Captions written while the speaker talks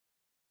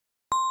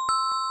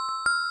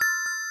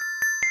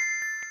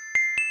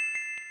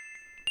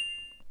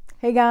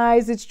Hey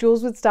guys, it's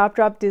Jules with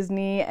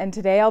Stop.Drop.Disney, and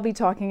today I'll be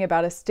talking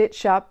about a Stitch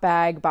Shop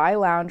bag by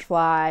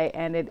Loungefly,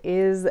 and it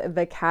is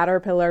the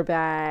Caterpillar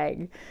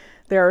bag.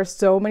 There are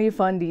so many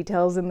fun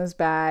details in this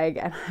bag,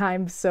 and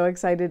I'm so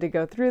excited to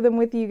go through them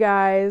with you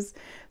guys.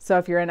 So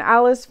if you're an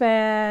Alice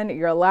fan,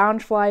 you're a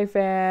Loungefly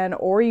fan,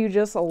 or you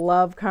just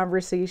love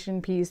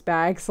conversation piece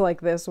bags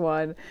like this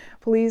one,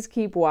 please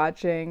keep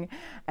watching.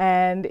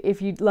 And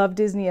if you love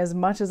Disney as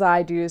much as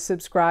I do,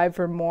 subscribe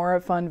for more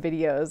fun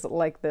videos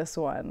like this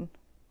one.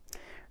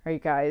 All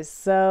right, guys,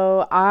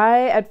 so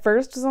I at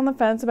first was on the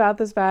fence about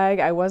this bag.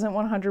 I wasn't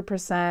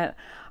 100%.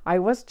 I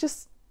was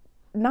just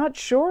not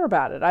sure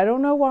about it. I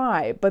don't know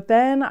why, but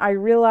then I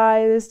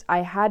realized I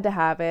had to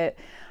have it.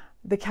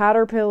 The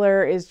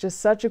Caterpillar is just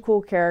such a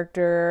cool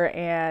character,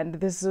 and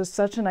this is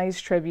such a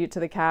nice tribute to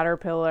the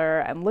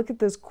Caterpillar. And look at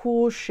this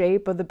cool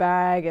shape of the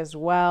bag as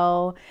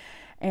well.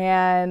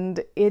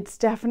 And it's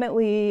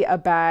definitely a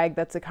bag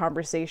that's a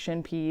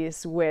conversation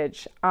piece,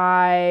 which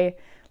I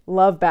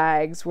love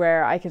bags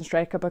where I can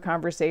strike up a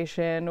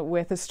conversation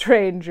with a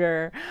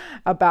stranger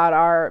about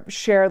our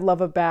shared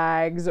love of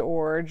bags,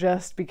 or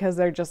just because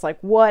they're just like,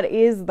 what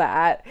is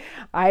that?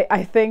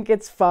 I think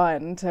it's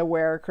fun to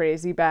wear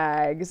crazy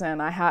bags,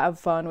 and I have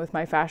fun with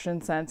my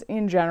fashion sense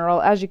in general.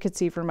 As you can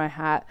see from my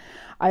hat,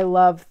 I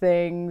love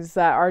things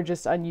that are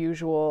just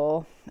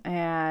unusual,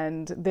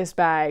 and this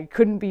bag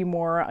couldn't be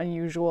more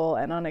unusual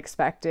and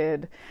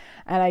unexpected.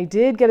 And I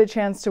did get a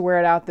chance to wear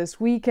it out this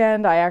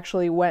weekend. I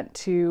actually went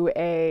to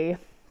a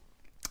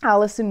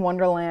Alice in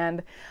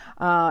Wonderland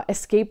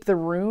escape the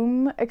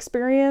room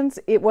experience.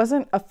 It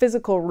wasn't a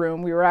physical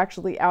room. We were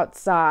actually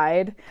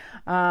outside,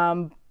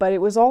 but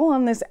it was all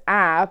on this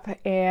app,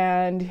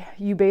 and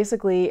you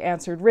basically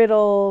answered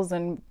riddles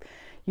and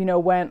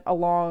went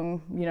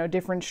along,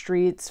 different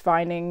streets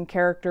finding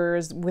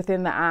characters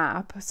within the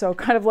app. So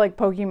kind of like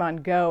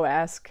Pokemon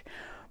Go-esque.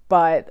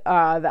 But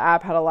the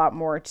app had a lot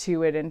more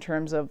to it in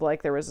terms of,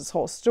 like, there was this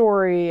whole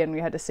story and we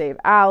had to save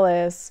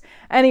Alice.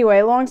 Anyway,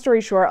 long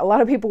story short, a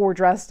lot of people were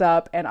dressed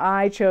up, and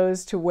I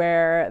chose to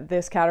wear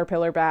this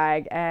Caterpillar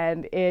bag,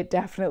 and it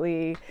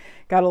definitely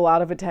got a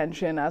lot of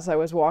attention as I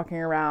was walking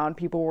around.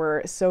 People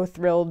were so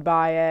thrilled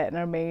by it and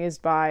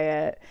amazed by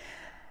it.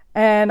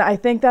 And I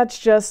think that's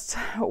just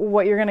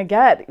what you're going to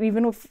get.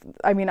 Even if,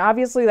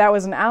 obviously that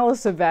was an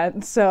Alice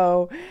event,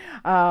 so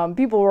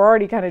people were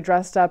already kind of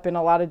dressed up in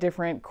a lot of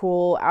different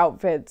cool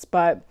outfits.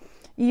 But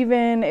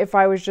even if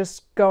I was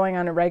just going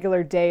on a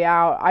regular day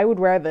out, I would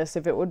wear this.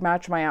 If it would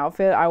match my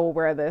outfit, I will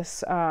wear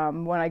this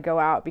when I go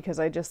out, because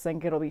I just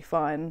think it'll be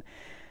fun.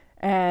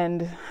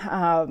 And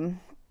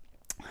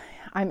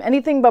I'm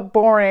anything but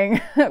boring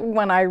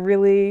when I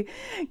really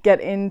get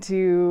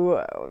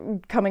into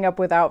coming up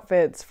with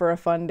outfits for a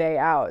fun day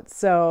out.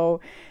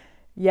 So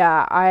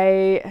yeah,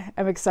 I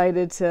am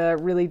excited to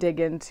really dig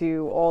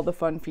into all the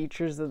fun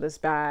features of this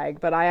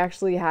bag. But I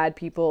actually had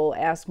people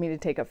ask me to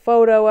take a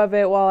photo of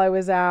it while I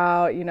was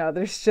out.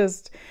 This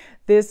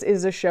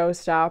is a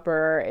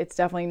showstopper. It's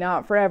definitely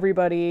not for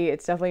everybody.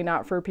 It's definitely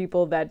not for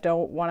people that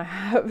don't want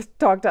to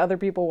talk to other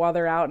people while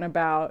they're out and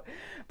about.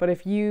 But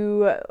if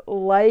you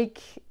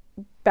like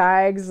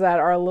bags that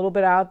are a little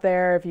bit out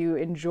there, if you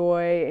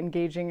enjoy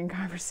engaging in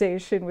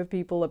conversation with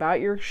people about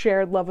your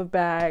shared love of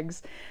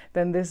bags,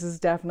 then this is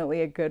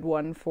definitely a good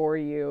one for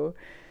you.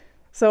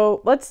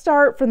 So let's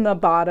start from the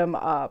bottom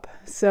up.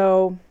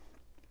 So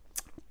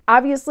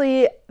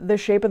obviously the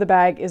shape of the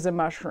bag is a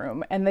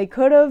mushroom, and they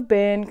could have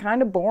been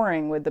kind of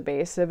boring with the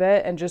base of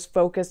it and just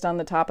focused on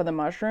the top of the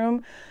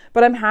mushroom,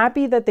 but I'm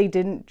happy that they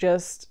didn't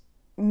just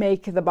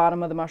make the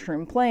bottom of the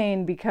mushroom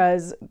plain,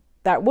 because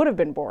that would have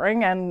been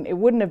boring, and it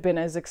wouldn't have been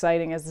as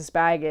exciting as this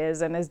bag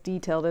is and as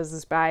detailed as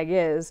this bag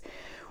is,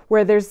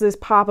 where there's this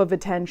pop of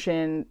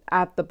attention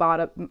at the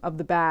bottom of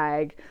the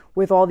bag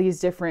with all these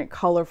different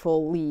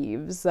colorful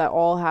leaves that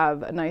all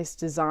have a nice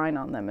design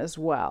on them as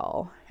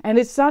well. And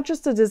it's not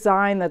just a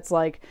design that's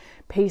like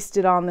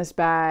pasted on this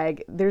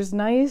bag. There's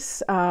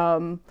nice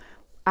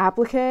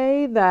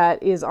applique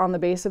that is on the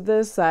base of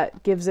this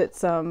that gives it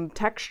some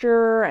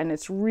texture, and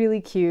it's really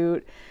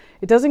cute.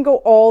 It doesn't go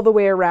all the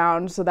way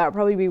around, so that would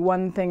probably be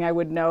one thing I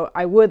would note.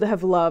 I would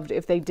have loved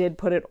if they did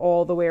put it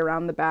all the way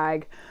around the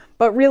bag.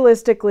 But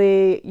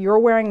realistically, you're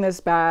wearing this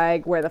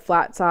bag where the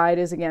flat side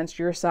is against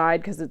your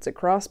side because it's a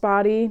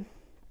crossbody.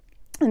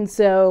 And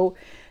so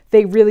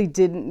they really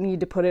didn't need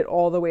to put it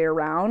all the way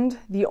around.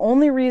 The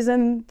only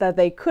reason that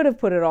they could have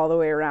put it all the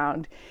way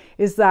around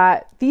is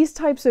that these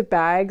types of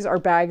bags are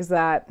bags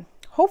that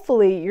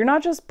hopefully you're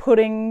not just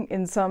putting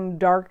in some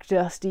dark,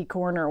 dusty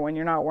corner when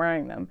you're not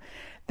wearing them.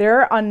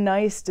 They're a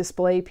nice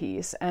display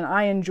piece, and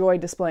I enjoy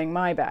displaying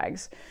my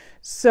bags.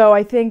 So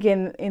I think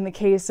in the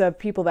case of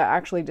people that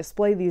actually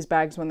display these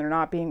bags when they're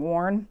not being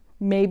worn,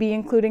 maybe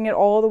including it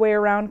all the way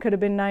around could have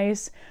been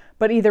nice.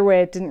 But either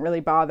way, it didn't really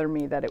bother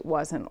me that it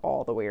wasn't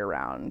all the way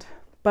around.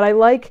 But I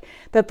like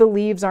that the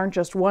leaves aren't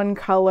just one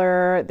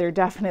color. They're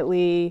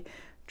definitely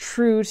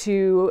true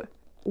to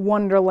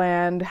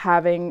Wonderland,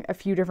 having a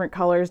few different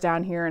colors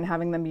down here and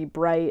having them be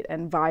bright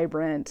and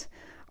vibrant.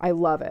 I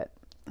love it.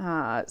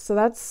 So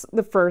that's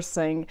the first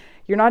thing.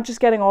 You're not just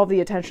getting all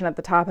the attention at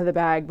the top of the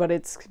bag, but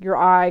it's your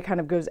eye kind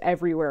of goes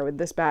everywhere with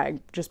this bag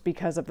just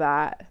because of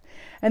that.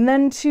 And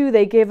then too,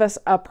 they gave us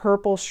a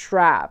purple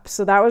strap.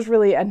 So that was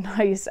really a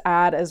nice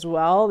add as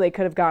well. They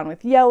could have gone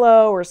with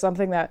yellow or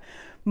something that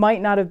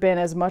might not have been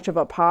as much of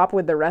a pop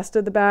with the rest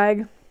of the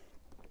bag.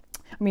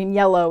 I mean,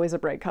 yellow is a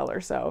bright color,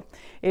 so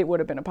it would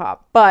have been a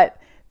pop. But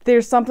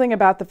there's something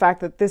about the fact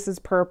that this is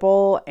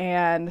purple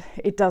and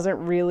it doesn't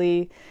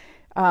really,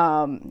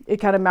 it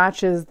kind of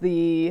matches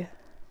the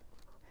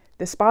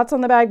spots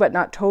on the bag, but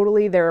not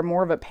totally. They're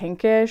more of a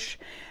pinkish.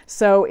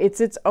 So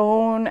it's its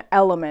own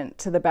element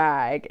to the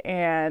bag,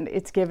 and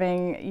it's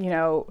giving, you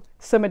know,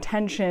 some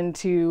attention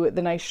to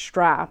the nice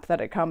strap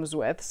that it comes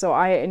with. So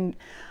I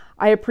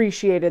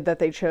appreciated that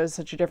they chose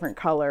such a different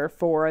color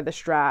for the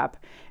strap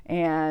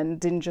and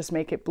didn't just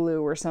make it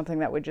blue or something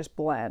that would just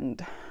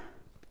blend.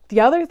 The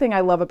other thing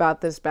I love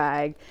about this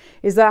bag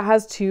is that it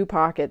has two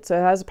pockets. So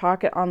it has a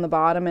pocket on the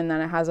bottom, and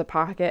then it has a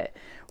pocket,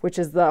 which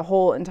is the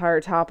whole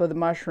entire top of the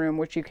mushroom,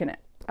 which you can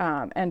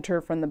enter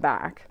from the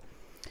back.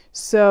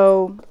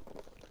 So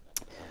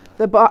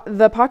the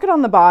pocket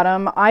on the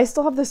bottom, I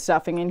still have the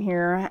stuffing in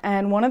here.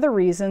 And one of the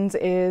reasons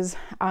is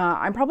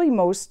I'm probably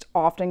most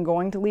often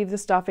going to leave the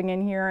stuffing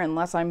in here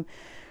unless I'm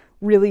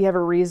really have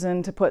a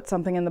reason to put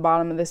something in the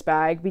bottom of this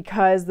bag,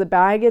 because the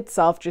bag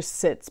itself just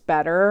sits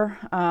better.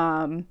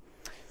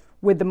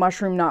 With the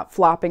mushroom not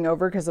flopping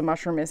over, because the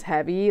mushroom is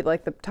heavy,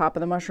 like the top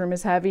of the mushroom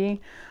is heavy,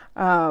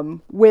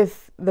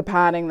 with the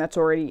padding that's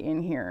already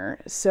in here.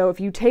 So if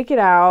you take it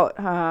out,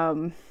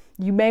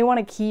 you may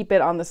want to keep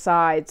it on the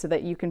side so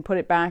that you can put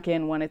it back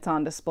in when it's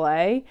on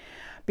display,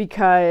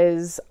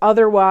 because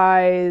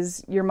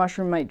otherwise your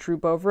mushroom might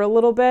droop over a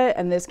little bit,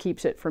 and this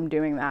keeps it from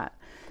doing that.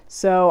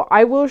 So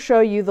I will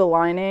show you the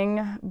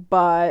lining,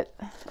 but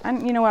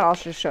you know what, I'll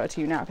just show it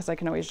to you now because I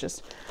can always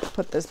just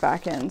put this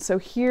back in. So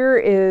here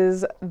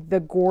is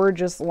the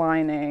gorgeous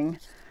lining,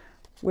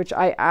 which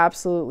I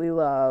absolutely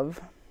love.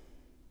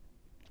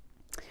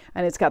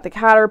 And it's got the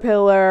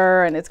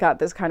caterpillar, and it's got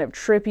this kind of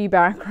trippy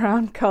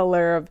background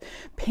color of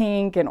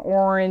pink and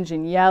orange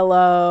and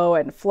yellow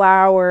and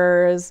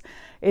flowers.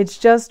 It's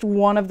just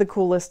one of the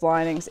coolest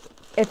linings.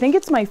 I think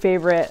it's my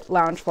favorite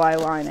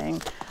Loungefly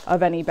lining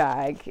of any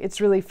bag.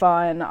 It's really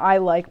fun. I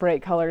like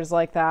bright colors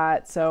like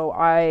that, so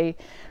I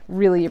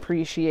really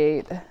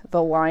appreciate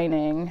the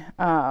lining.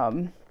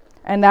 And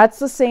that's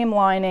the same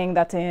lining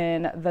that's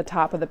in the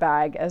top of the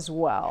bag as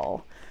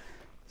well.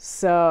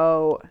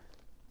 So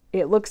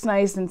it looks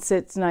nice and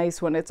sits nice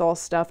when it's all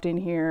stuffed in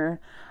here.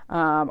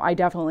 I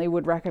definitely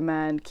would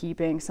recommend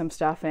keeping some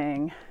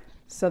stuffing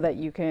so that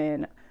you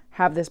can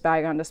have this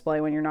bag on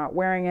display when you're not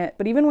wearing it.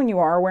 But even when you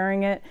are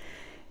wearing it,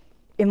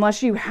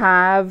 unless you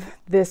have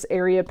this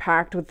area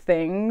packed with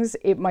things,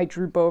 it might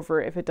droop over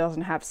if it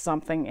doesn't have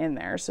something in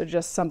there. So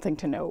just something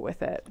to note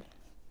with it.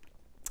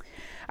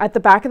 At the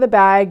back of the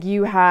bag,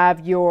 you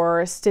have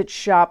your Stitch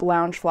Shop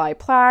Loungefly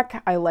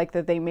plaque. I like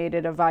that they made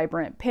it a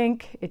vibrant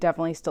pink. It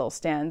definitely still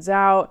stands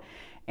out.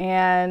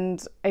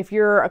 And if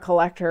you're a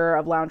collector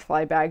of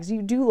Loungefly bags,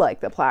 you do like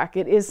the plaque.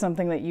 It is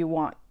something that you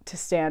want to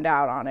stand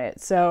out on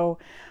it. So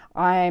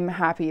I'm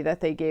happy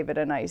that they gave it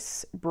a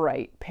nice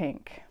bright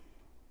pink.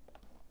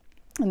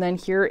 And then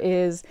here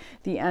is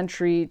the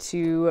entry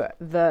to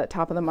the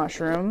top of the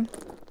mushroom.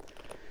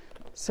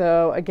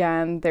 So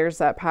again, there's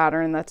that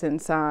pattern that's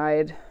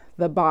inside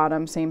the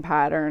bottom. Same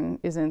pattern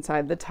is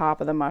inside the top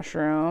of the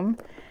mushroom.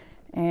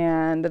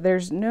 And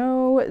there's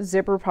no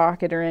zipper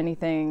pocket or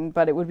anything,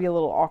 but it would be a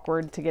little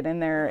awkward to get in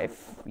there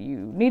if you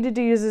needed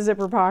to use a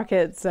zipper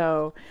pocket.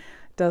 So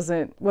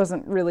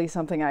wasn't really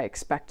something I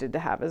expected to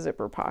have a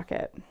zipper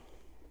pocket.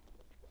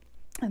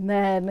 And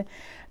then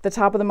the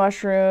top of the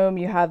mushroom,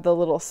 you have the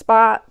little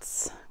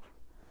spots,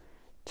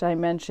 which I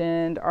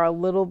mentioned are a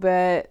little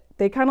bit,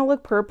 they kind of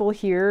look purple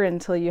here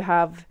until you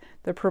have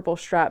the purple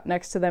strap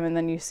next to them, and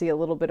then you see a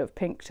little bit of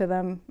pink to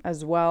them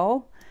as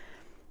well.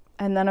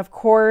 And then of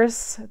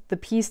course, the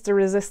piece de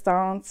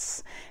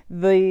resistance,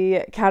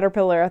 the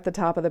caterpillar at the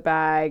top of the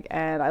bag.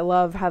 And I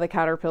love how the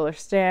caterpillar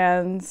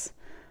stands.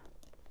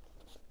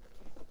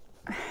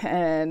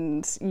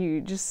 And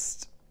you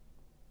just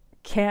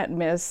can't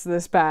miss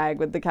this bag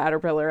with the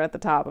caterpillar at the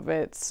top of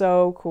it.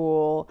 So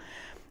cool.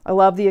 I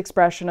love the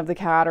expression of the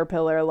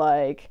caterpillar,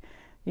 like,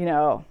 you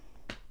know,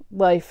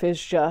 life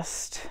is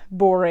just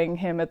boring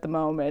him at the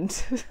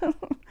moment.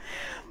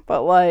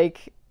 But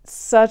like,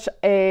 such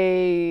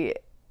a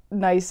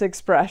nice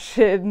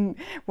expression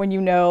when you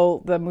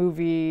know the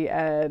movie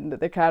and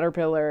the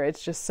caterpillar.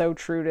 It's just so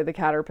true to the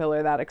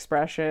caterpillar, that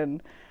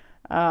expression.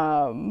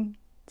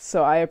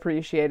 So I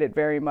appreciate it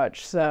very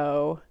much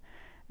so.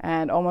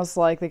 And almost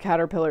like the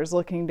caterpillar's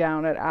looking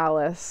down at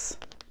Alice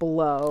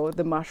below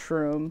the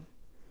mushroom.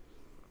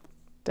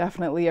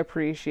 Definitely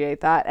appreciate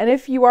that. And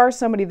if you are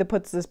somebody that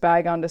puts this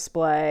bag on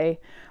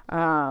display,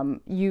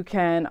 you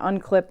can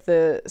unclip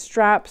the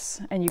straps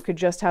and you could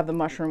just have the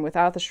mushroom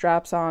without the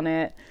straps on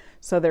it.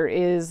 So there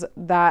is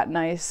that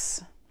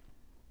nice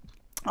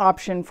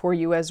option for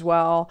you as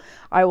well.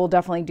 I will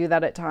definitely do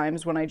that at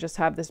times when I just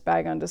have this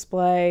bag on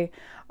display.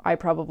 I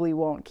probably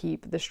won't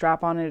keep the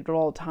strap on it at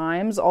all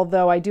times,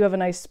 although I do have a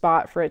nice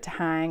spot for it to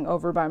hang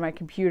over by my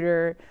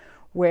computer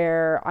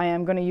where I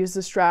am going to use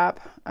the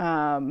strap,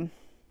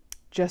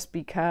 just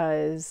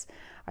because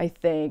I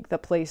think the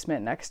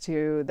placement next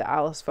to the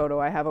Alice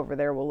photo I have over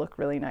there will look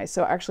really nice.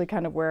 So actually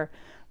kind of where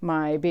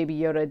my Baby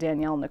Yoda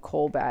Danielle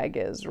Nicole bag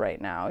is right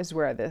now is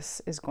where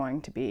this is going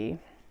to be.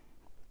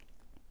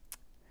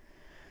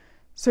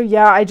 So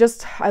yeah,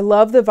 I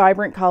love the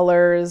vibrant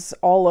colors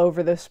all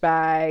over this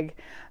bag.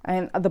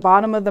 And the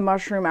bottom of the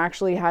mushroom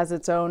actually has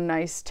its own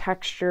nice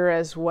texture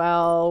as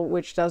well,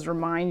 which does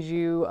remind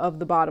you of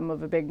the bottom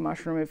of a big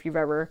mushroom if you've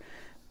ever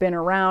been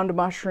around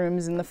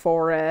mushrooms in the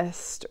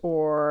forest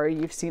or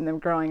you've seen them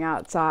growing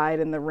outside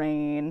in the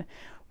rain.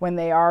 When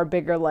they are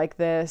bigger like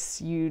this,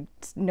 you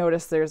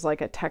notice there's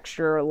like a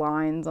texture or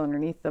lines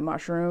underneath the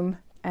mushroom,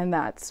 and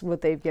that's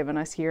what they've given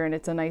us here. And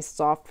it's a nice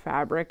soft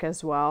fabric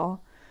as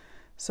well.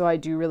 So I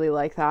do really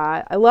like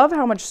that. I love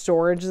how much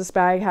storage this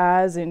bag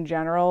has in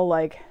general.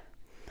 Like,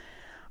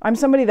 I'm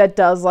somebody that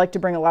does like to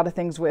bring a lot of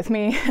things with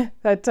me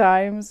at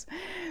times.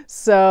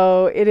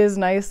 So it is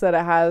nice that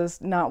it has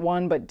not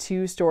one, but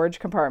two storage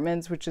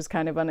compartments, which is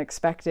kind of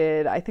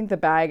unexpected. I think the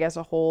bag as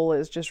a whole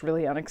is just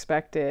really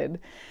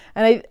unexpected.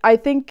 And I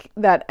think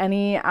that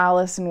any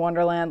Alice in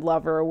Wonderland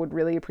lover would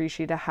really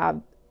appreciate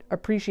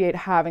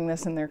having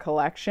this in their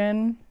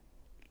collection.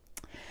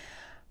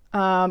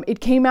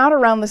 It came out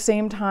around the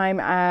same time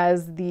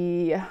as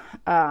the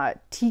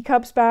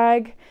teacups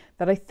bag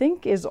that I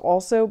think is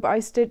also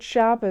by Stitch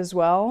Shop as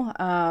well.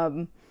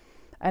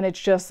 And it's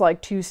just like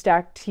 2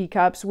 stacked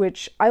teacups,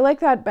 which I like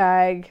that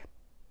bag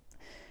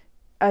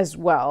as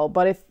well.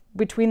 But if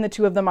between the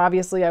two of them,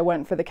 obviously I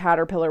went for the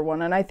caterpillar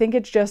one, and I think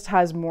it just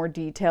has more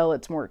detail.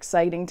 It's more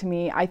exciting to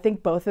me. I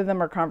think both of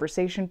them are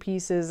conversation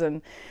pieces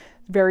and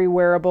very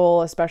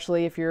wearable,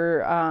 especially if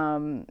you're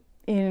in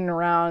and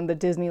around the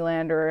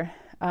Disneyland or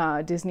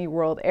Disney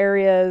World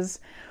areas.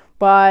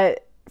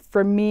 But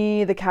for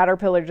me, the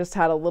caterpillar just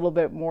had a little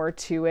bit more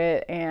to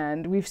it,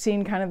 and we've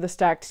seen kind of the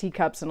stacked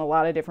teacups in a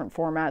lot of different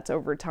formats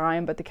over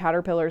time, but the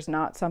caterpillar is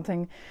not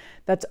something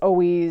that's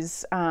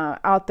always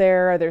out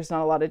there. There's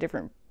not a lot of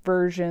different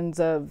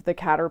versions of the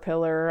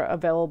caterpillar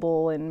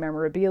available in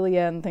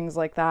memorabilia and things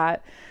like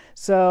that.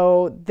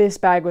 So this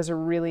bag was a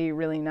really,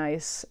 really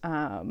nice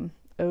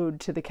ode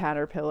to the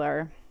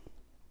caterpillar.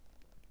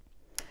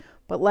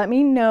 But let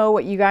me know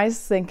what you guys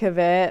think of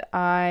it.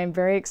 I'm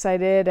very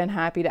excited and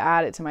happy to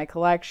add it to my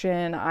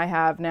collection. I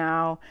have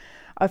now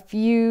a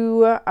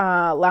few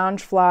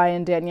Loungefly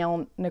and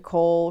Danielle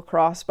Nicole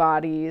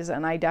crossbodies,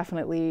 and I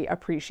definitely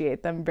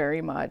appreciate them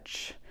very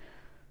much.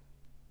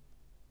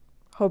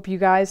 Hope you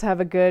guys have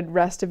a good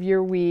rest of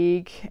your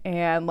week,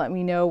 and let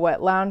me know what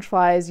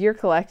Loungeflies you're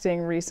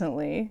collecting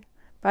recently.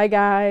 Bye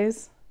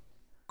guys!